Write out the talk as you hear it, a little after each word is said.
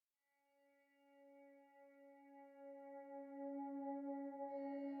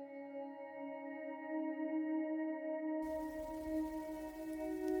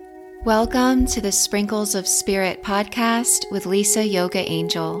Welcome to the Sprinkles of Spirit podcast with Lisa Yoga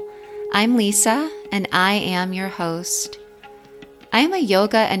Angel. I'm Lisa, and I am your host. I am a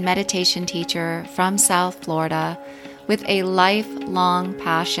yoga and meditation teacher from South Florida with a lifelong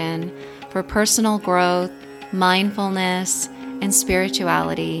passion for personal growth, mindfulness, and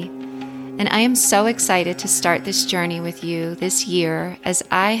spirituality. And I am so excited to start this journey with you this year as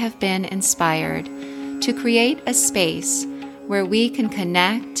I have been inspired to create a space where we can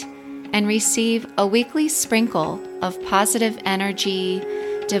connect and receive a weekly sprinkle of positive energy,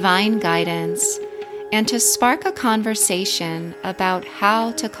 divine guidance, and to spark a conversation about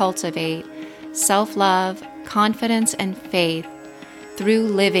how to cultivate self-love, confidence, and faith through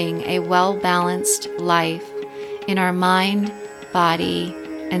living a well-balanced life in our mind, body,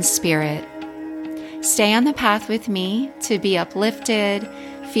 and spirit. Stay on the path with me to be uplifted,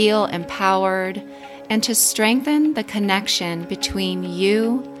 feel empowered, and to strengthen the connection between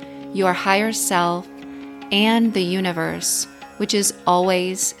you, your higher self, and the universe, which is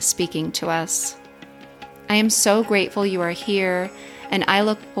always speaking to us. I am so grateful you are here, and I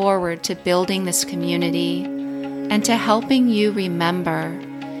look forward to building this community and to helping you remember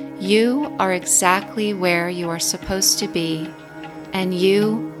you are exactly where you are supposed to be, and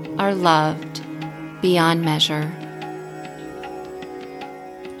you are loved beyond measure.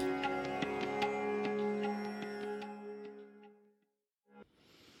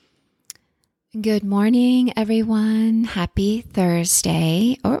 Good morning, everyone. Happy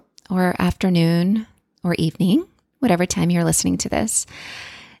Thursday or afternoon or evening, whatever time you're listening to this.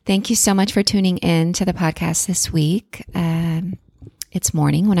 Thank you so much for tuning in to the podcast this week. It's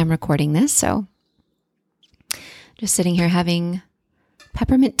morning when I'm recording this, so just sitting here having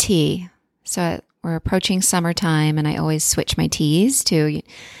peppermint tea. So we're approaching summertime, and I always switch my teas to,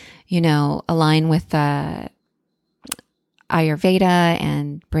 align with the Ayurveda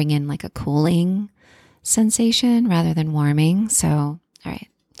and bring in like a cooling sensation rather than warming. So, all right,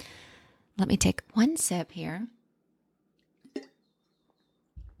 let me take one sip here.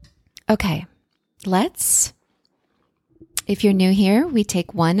 Okay, if you're new here, we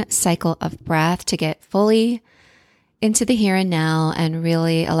take one cycle of breath to get fully into the here and now and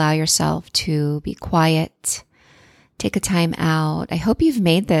really allow yourself to be quiet, take a time out. I hope you've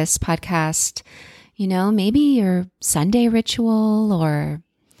made this podcast maybe your Sunday ritual, or,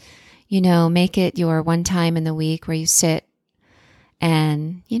 make it your one time in the week where you sit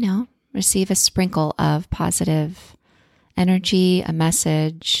and, receive a sprinkle of positive energy, a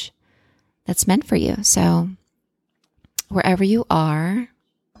message that's meant for you. So wherever you are,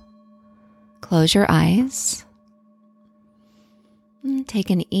 close your eyes and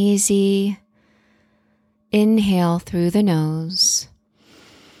take an easy inhale through the nose.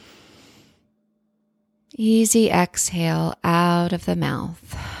 Easy exhale out of the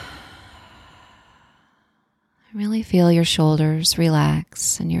mouth. Really feel your shoulders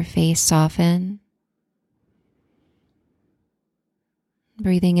relax and your face soften.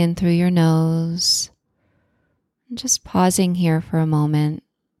 Breathing in through your nose. And just pausing here for a moment.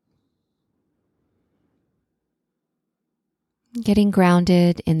 Getting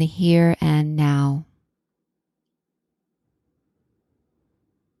grounded in the here and now.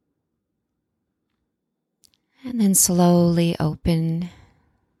 And then slowly open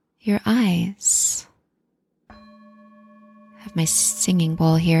your eyes. I have my singing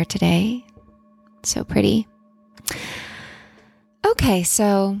bowl here today. So pretty. Okay,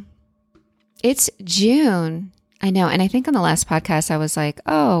 so it's June. I know, and I think on the last podcast I was like,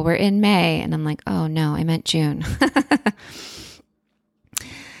 oh, we're in May. And I'm like, oh no, I meant June.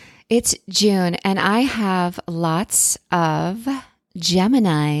 It's June, and I have lots of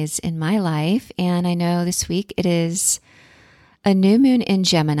Geminis in my life, and I know this week it is a new moon in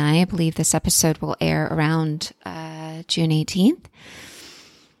Gemini. I believe this episode will air around June 18th.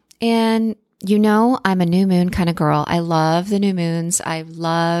 And I'm a new moon kind of girl. I love the new moons. I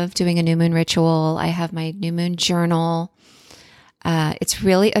love doing a new moon ritual. I have my new moon journal. It's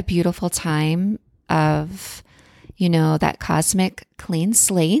really a beautiful time of that cosmic clean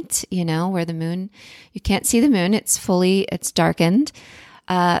slate, where the moon, you can't see the moon. It's darkened.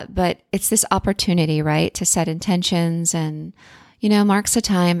 But it's this opportunity, right, to set intentions and, marks a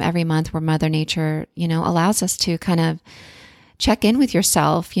time every month where Mother Nature, allows us to kind of check in with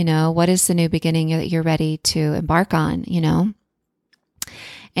yourself. What is the new beginning that you're ready to embark on,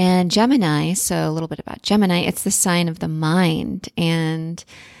 And Gemini, so a little bit about Gemini, it's the sign of the mind. And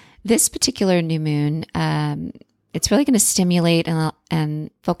this particular new moon, it's really going to stimulate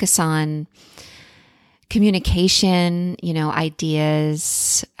and focus on communication,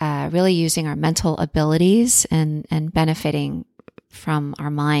 ideas, really using our mental abilities and benefiting from our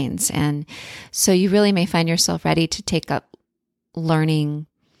minds. And so you really may find yourself ready to take up learning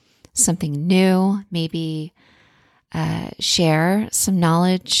something new, maybe share some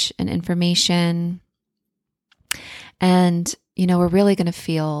knowledge and information. And, we're really going to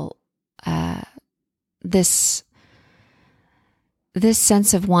feel this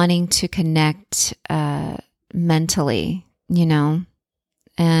sense of wanting to connect mentally,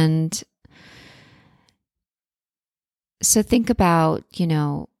 and so think about,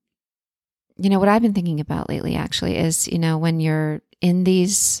 what I've been thinking about lately actually is, when you're in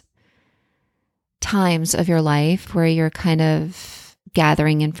these times of your life where you're kind of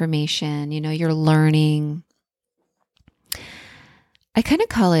gathering information, you're learning. I kind of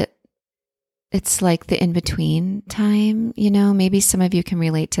call it's like the in-between time, maybe some of you can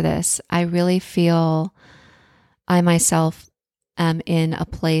relate to this. I really feel I myself am in a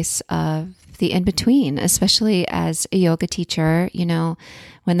place of the in-between, especially as a yoga teacher.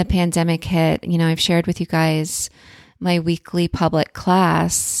 When the pandemic hit, I've shared with you guys my weekly public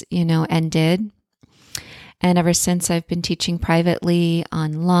class, ended. And ever since I've been teaching privately,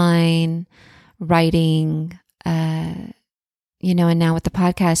 online, writing, and now with the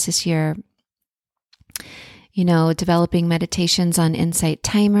podcast this year, developing meditations on Insight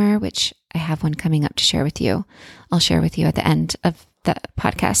Timer, which I have one coming up to share with you. I'll share with you at the end of the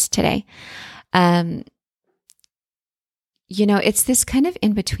podcast today. It's this kind of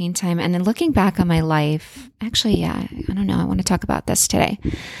in-between time. And then looking back on my life, actually, I don't know. I want to talk about this today.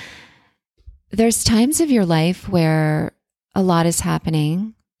 There's times of your life where a lot is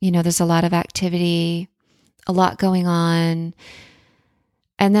happening. There's a lot of activity, a lot going on.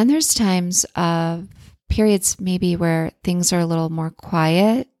 And then there's times of periods maybe where things are a little more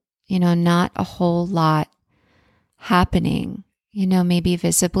quiet, not a whole lot happening, maybe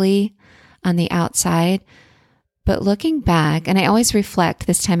visibly on the outside. But looking back, and I always reflect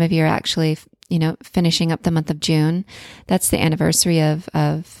this time of year, actually, finishing up the month of June, that's the anniversary of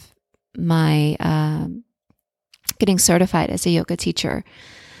my getting certified as a yoga teacher.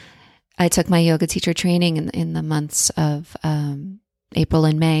 I took my yoga teacher training in the months of April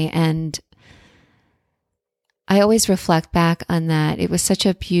and May, and I always reflect back on that. It was such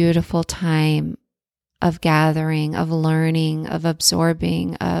a beautiful time of gathering, of learning, of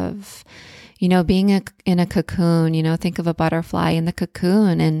absorbing, of, being in a cocoon, think of a butterfly in the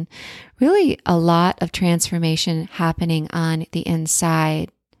cocoon, and really a lot of transformation happening on the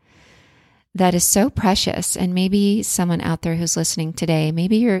inside that is so precious. And maybe someone out there who's listening today,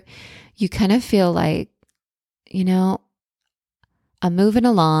 maybe you kind of feel like, I'm moving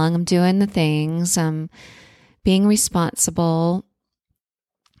along, I'm doing the things, I'm being responsible.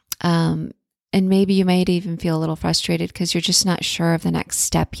 And maybe you might even feel a little frustrated because you're just not sure of the next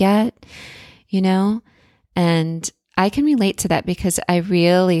step yet, and I can relate to that because I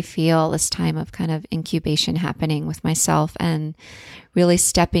really feel this time of kind of incubation happening with myself and really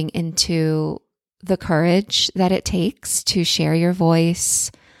stepping into the courage that it takes to share your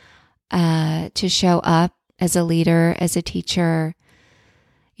voice, to show up as a leader, as a teacher.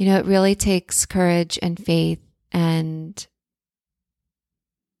 It really takes courage and faith and,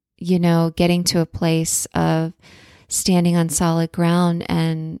 getting to a place of standing on solid ground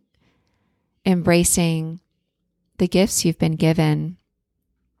and embracing the gifts you've been given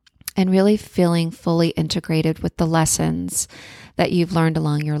and really feeling fully integrated with the lessons that you've learned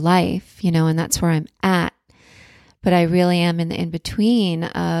along your life, and that's where I'm at. But I really am in the in-between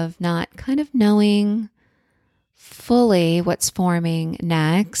of not kind of knowing fully what's forming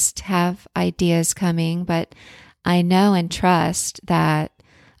next, have ideas coming, but I know and trust that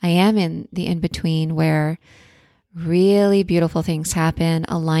I am in the in-between where really beautiful things happen,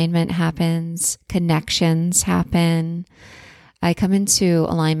 alignment happens, connections happen. I come into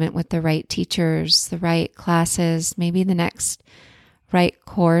alignment with the right teachers, the right classes, maybe the next right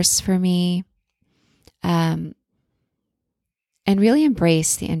course for me, and really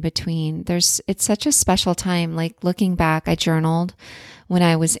embrace the in-between. It's such a special time. Like looking back, I journaled when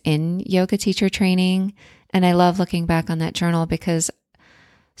I was in yoga teacher training, and I love looking back on that journal because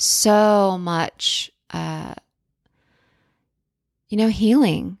so much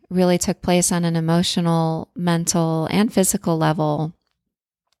healing really took place on an emotional, mental, and physical level.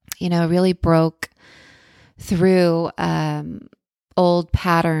 Really broke through old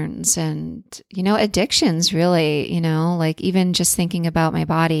patterns and, addictions, really, like even just thinking about my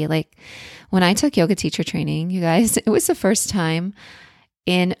body. Like when I took yoga teacher training, you guys, it was the first time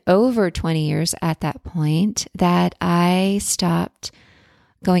in over 20 years at that point that I stopped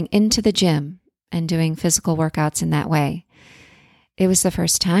going into the gym and doing physical workouts in that way. It was the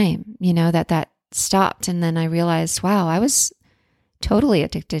first time, that stopped. And then I realized, wow, I was totally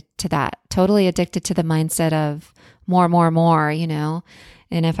addicted to that, totally addicted to the mindset of more, more, more,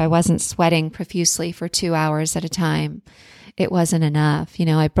 and if I wasn't sweating profusely for 2 hours at a time, it wasn't enough.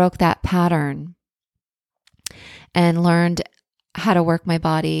 I broke that pattern and learned how to work my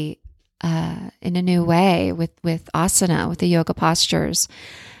body in a new way with asana, with the yoga postures.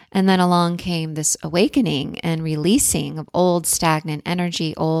 And then along came this awakening and releasing of old stagnant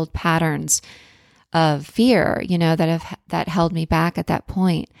energy, old patterns of fear, that held me back at that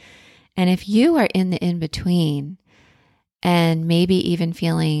point. And if you are in the in-between and maybe even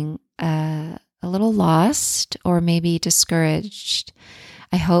feeling a little lost or maybe discouraged,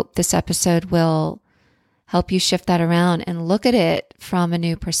 I hope this episode will help you shift that around and look at it from a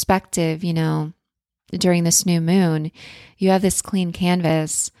new perspective. During this new moon, you have this clean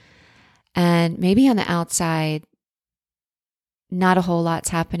canvas, and maybe on the outside, not a whole lot's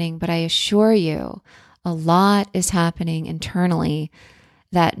happening, but I assure you, a lot is happening internally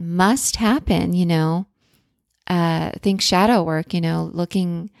that must happen. Think shadow work,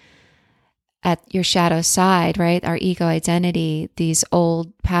 looking at your shadow side, right? Our ego identity, these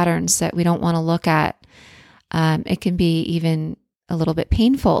old patterns that we don't want to look at. It can be even a little bit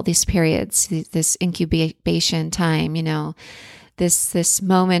painful, these periods, this incubation time, this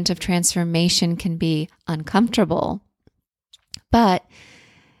moment of transformation can be uncomfortable. But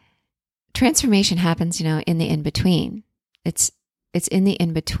transformation happens, in the in-between. It's in the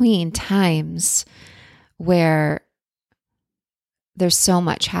in-between times where there's so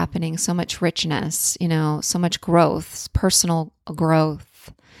much happening, so much richness, so much growth, personal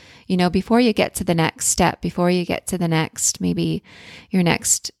growth. Before you get to the next step, before you get to the next, maybe your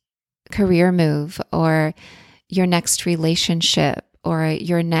next career move or your next relationship or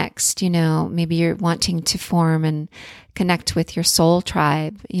your next, maybe you're wanting to form and connect with your soul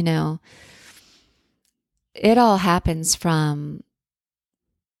tribe, it all happens from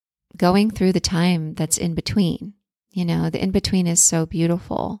going through the time that's in between. The in between is so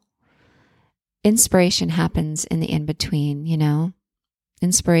beautiful. Inspiration happens in the in between,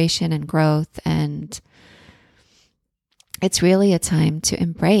 inspiration and growth, and it's really a time to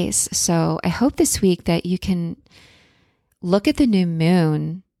embrace. So I hope this week that you can look at the new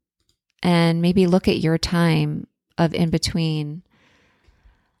moon and maybe look at your time of in between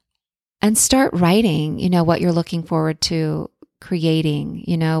and start writing, what you're looking forward to creating,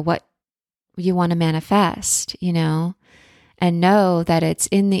 what you want to manifest, and know that it's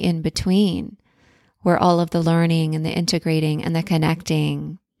in the in between where all of the learning and the integrating and the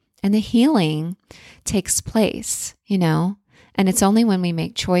connecting and the healing takes place, and it's only when we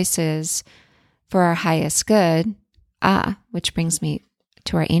make choices for our highest good, which brings me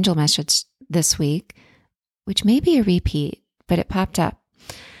to our angel message this week, which may be a repeat, but it popped up.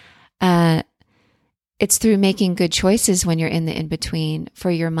 It's through making good choices when you're in the in-between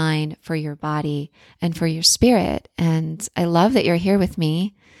for your mind, for your body, and for your spirit. And I love that you're here with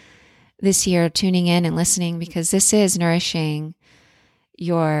me this year, tuning in and listening, because this is nourishing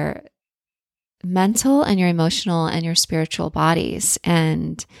your mental and your emotional and your spiritual bodies.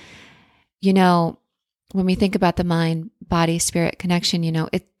 And, when we think about the mind, body, spirit connection,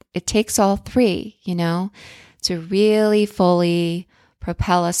 it takes all three, to really fully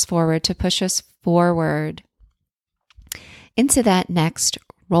propel us forward, to push us forward into that next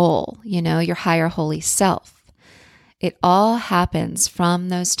role, your higher holy self. It all happens from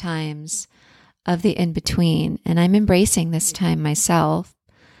those times of the in-between. And I'm embracing this time myself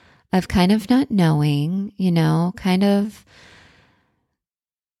of kind of not knowing, kind of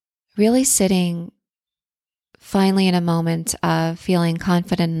really sitting finally in a moment of feeling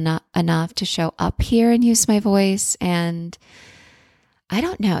confident enough to show up here and use my voice. And I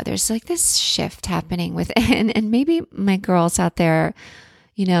don't know, there's like this shift happening within, and maybe my girls out there,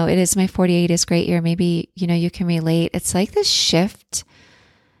 it is my 48 is great year. Maybe, you can relate. It's like this shift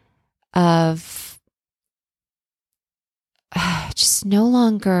of just no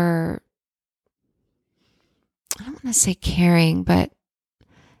longer, I don't want to say caring, but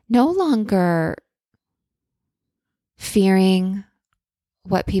no longer fearing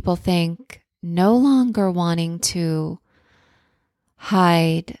what people think, no longer wanting to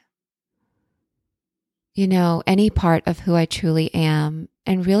hide, any part of who I truly am,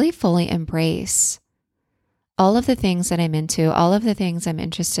 and really fully embrace all of the things that I'm into, all of the things I'm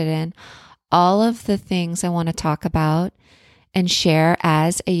interested in, all of the things I want to talk about and share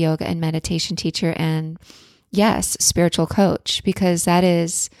as a yoga and meditation teacher and, yes, spiritual coach, because that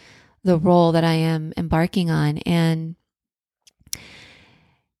is the role that I am embarking on. And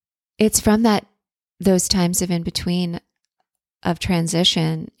it's from those times of in between of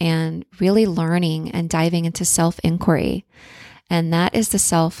transition and really learning and diving into self-inquiry And that is the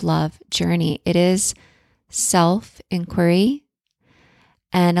self-love journey. It is self-inquiry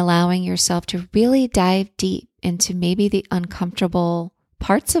and allowing yourself to really dive deep into maybe the uncomfortable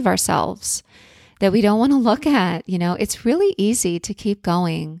parts of ourselves that we don't want to look at. It's really easy to keep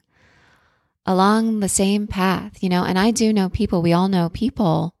going along the same path, and I do know people, we all know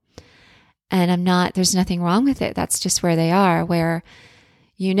people, and there's nothing wrong with it. That's just where they are, where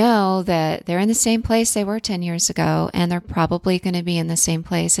that they're in the same place they were 10 years ago, and they're probably going to be in the same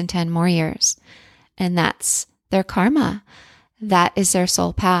place in 10 more years. And that's their karma. That is their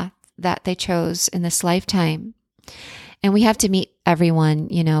soul path that they chose in this lifetime. And we have to meet everyone,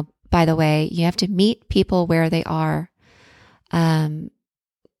 by the way, you have to meet people where they are, and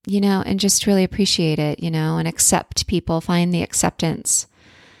just really appreciate it, and accept people, find the acceptance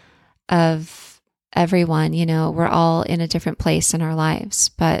of everyone. We're all in a different place in our lives,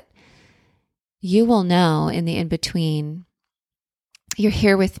 but you will know in the in-between, you're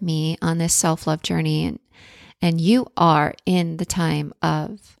here with me on this self-love journey, and you are in the time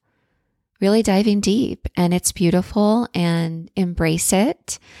of really diving deep, and it's beautiful, and embrace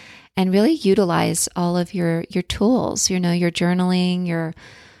it and really utilize all of your tools, your journaling, your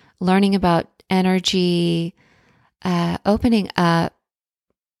learning about energy, opening up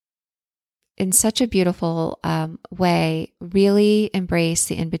in such a beautiful way. Really embrace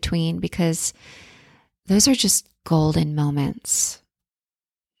the in-between, because those are just golden moments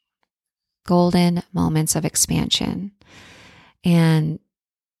of expansion. And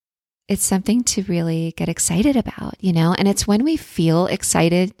it's something to really get excited about, and it's when we feel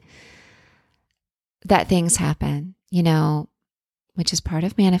excited that things happen, which is part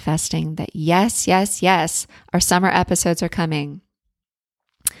of manifesting, that yes, our summer episodes are coming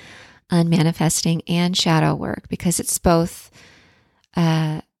on manifesting and shadow work, because it's both.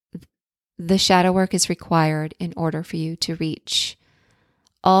 The shadow work is required in order for you to reach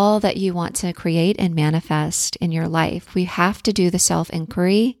all that you want to create and manifest in your life. We have to do the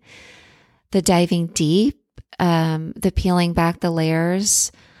self-inquiry, the diving deep, the peeling back the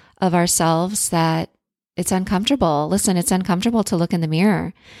layers of ourselves that it's uncomfortable. Listen, it's uncomfortable to look in the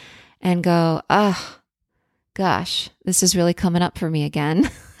mirror and go, oh, gosh, this is really coming up for me again.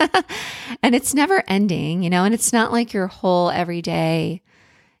 And it's never ending, and it's not like your whole everyday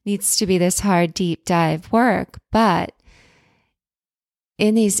needs to be this hard, deep dive work. But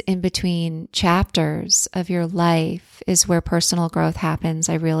in these in-between chapters of your life is where personal growth happens.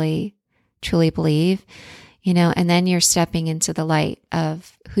 I really, truly believe, and then you're stepping into the light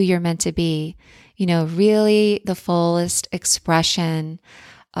of who you're meant to be, really the fullest expression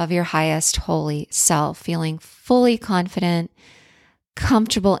of your highest holy self, feeling fully confident,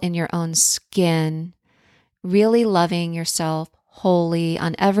 comfortable in your own skin, really loving yourself wholly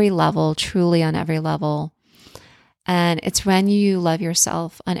on every level, truly on every level. And it's when you love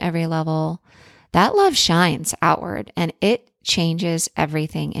yourself on every level, that love shines outward and it changes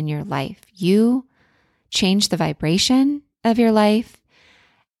everything in your life. You change the vibration of your life,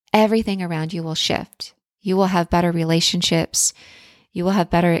 everything around you will shift. You will have better relationships. You will have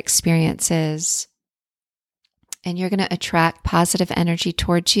better experiences. And you're going to attract positive energy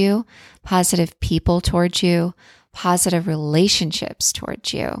towards you, positive people towards you, positive relationships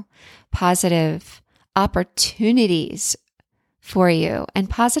towards you, positive opportunities for you, and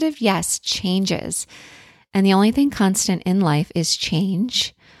positive, yes, changes. And the only thing constant in life is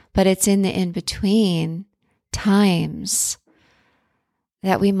change, but it's in the in-between times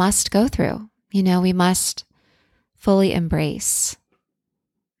that we must go through. We must fully embrace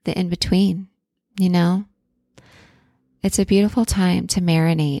the in-between, It's a beautiful time to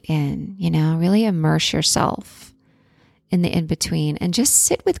marinate in, really immerse yourself in the in-between and just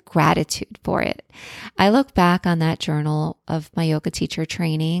sit with gratitude for it. I look back on that journal of my yoga teacher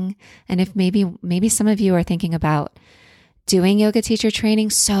training, and if maybe some of you are thinking about doing yoga teacher training,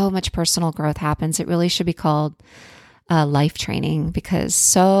 so much personal growth happens. It really should be called life training, because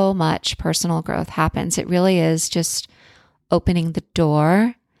so much personal growth happens. It really is just opening the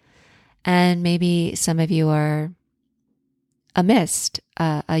door. And maybe some of you are amidst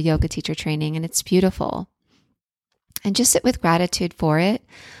a yoga teacher training, and it's beautiful. And just sit with gratitude for it,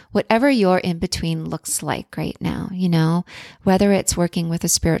 whatever your in-between looks like right now, whether it's working with a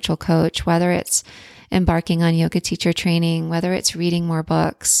spiritual coach, whether it's embarking on yoga teacher training, whether it's reading more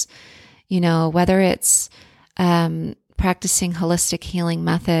books, whether it's practicing holistic healing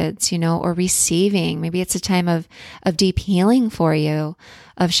methods, or receiving. Maybe it's a time of deep healing for you,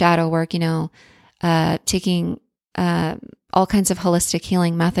 of shadow work, taking all kinds of holistic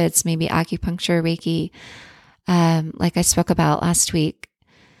healing methods, maybe acupuncture, Reiki, like I spoke about last week,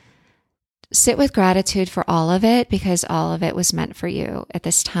 sit with gratitude for all of it, because all of it was meant for you at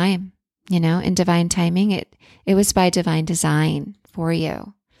this time. In divine timing, it was by divine design for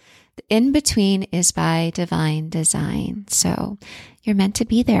you. The in between is by divine design. So you're meant to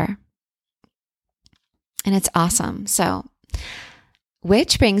be there. And it's awesome. So,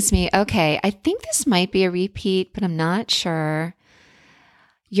 which brings me, okay, I think this might be a repeat, but I'm not sure.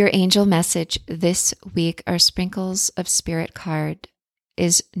 Your angel message this week, our Sprinkles of Spirit card,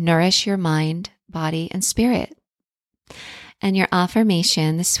 is nourish your mind, body, and spirit. And your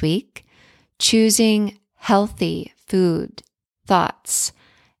affirmation this week, choosing healthy food, thoughts,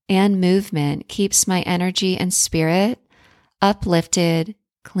 and movement keeps my energy and spirit uplifted,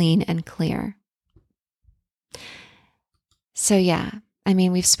 clean, and clear. So yeah,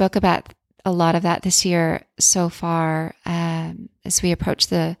 we've spoke about a lot of that this year so far, as we approach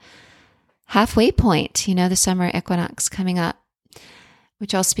the halfway point, the summer equinox coming up,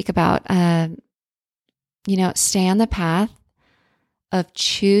 which I'll speak about. Stay on the path of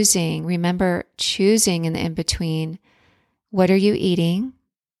choosing. Remember, choosing in the in-between. What are you eating?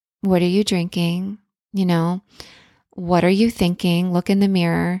 What are you drinking? What are you thinking? Look in the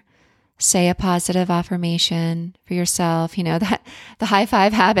mirror. Say a positive affirmation for yourself. That the high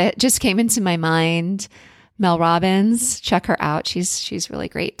five habit just came into my mind. Mel Robbins, check her out. She's really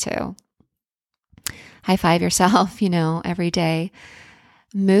great too. High five yourself, every day.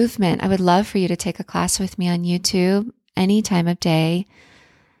 Movement. I would love for you to take a class with me on YouTube any time of day.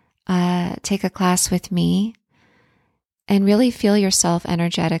 Take a class with me and really feel yourself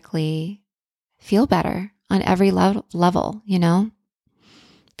energetically feel better on every level,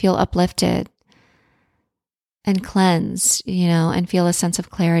 Feel uplifted and cleansed, and feel a sense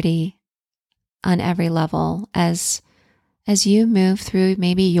of clarity on every level as you move through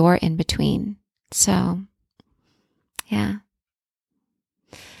maybe your in-between. So, yeah.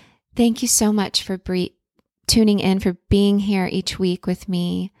 Thank you so much for tuning in, for being here each week with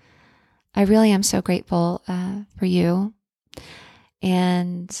me. I really am so grateful for you.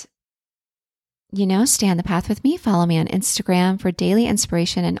 And stay on the path with me. Follow me on Instagram for daily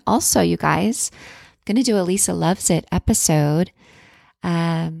inspiration. And also, you guys, I'm going to do a Lisa Loves It episode.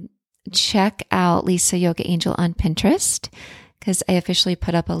 Check out Lisa Yoga Angel on Pinterest, because I officially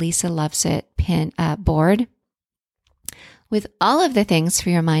put up a Lisa Loves It board with all of the things for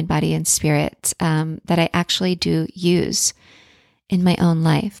your mind, body, and spirit that I actually do use in my own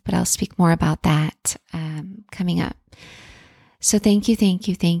life. But I'll speak more about that coming up. So thank you, thank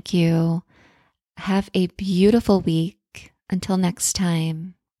you, thank you. Have a beautiful week. Until next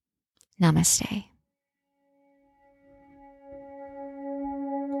time, namaste.